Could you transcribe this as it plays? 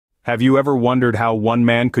Have you ever wondered how one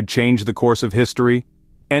man could change the course of history?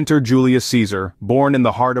 Enter Julius Caesar, born in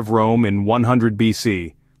the heart of Rome in 100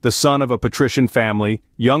 BC. The son of a patrician family,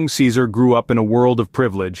 young Caesar grew up in a world of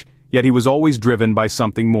privilege, yet he was always driven by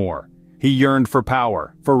something more. He yearned for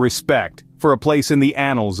power, for respect, for a place in the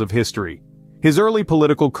annals of history. His early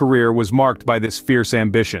political career was marked by this fierce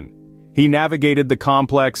ambition. He navigated the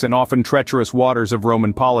complex and often treacherous waters of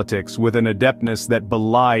Roman politics with an adeptness that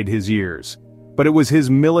belied his years. But it was his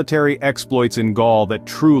military exploits in Gaul that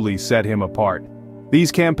truly set him apart.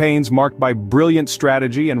 These campaigns, marked by brilliant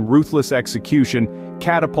strategy and ruthless execution,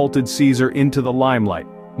 catapulted Caesar into the limelight,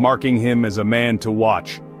 marking him as a man to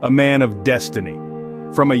watch, a man of destiny.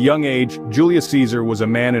 From a young age, Julius Caesar was a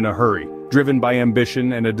man in a hurry, driven by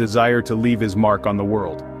ambition and a desire to leave his mark on the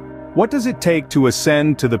world. What does it take to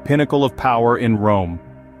ascend to the pinnacle of power in Rome?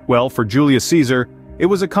 Well, for Julius Caesar, it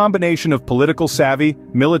was a combination of political savvy,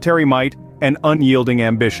 military might, and unyielding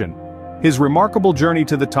ambition. His remarkable journey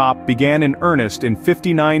to the top began in earnest in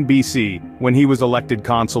 59 BC when he was elected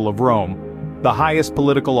consul of Rome, the highest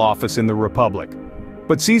political office in the Republic.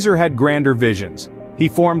 But Caesar had grander visions. He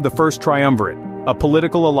formed the first triumvirate, a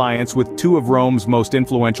political alliance with two of Rome's most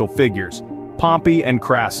influential figures, Pompey and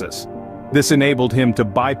Crassus. This enabled him to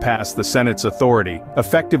bypass the Senate's authority,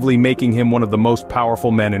 effectively making him one of the most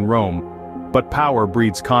powerful men in Rome. But power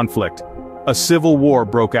breeds conflict. A civil war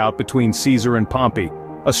broke out between Caesar and Pompey,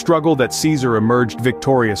 a struggle that Caesar emerged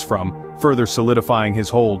victorious from, further solidifying his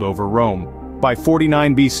hold over Rome. By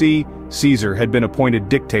 49 BC, Caesar had been appointed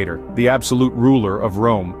dictator, the absolute ruler of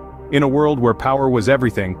Rome. In a world where power was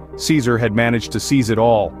everything, Caesar had managed to seize it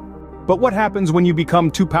all. But what happens when you become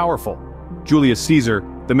too powerful? Julius Caesar,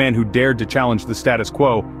 the man who dared to challenge the status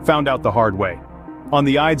quo, found out the hard way. On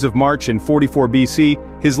the Ides of March in 44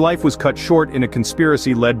 BC, his life was cut short in a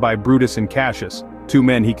conspiracy led by Brutus and Cassius, two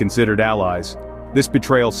men he considered allies. This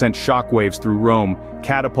betrayal sent shockwaves through Rome,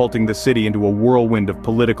 catapulting the city into a whirlwind of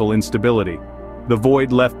political instability. The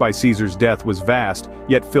void left by Caesar's death was vast,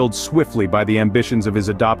 yet filled swiftly by the ambitions of his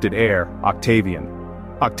adopted heir, Octavian.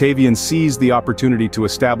 Octavian seized the opportunity to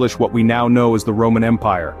establish what we now know as the Roman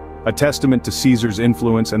Empire, a testament to Caesar's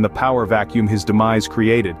influence and the power vacuum his demise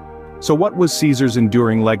created. So what was Caesar's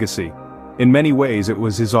enduring legacy? In many ways it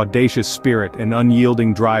was his audacious spirit and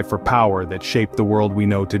unyielding drive for power that shaped the world we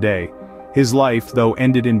know today. His life, though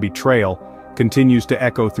ended in betrayal, continues to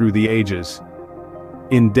echo through the ages.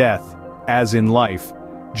 In death, as in life,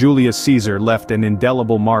 Julius Caesar left an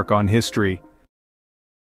indelible mark on history,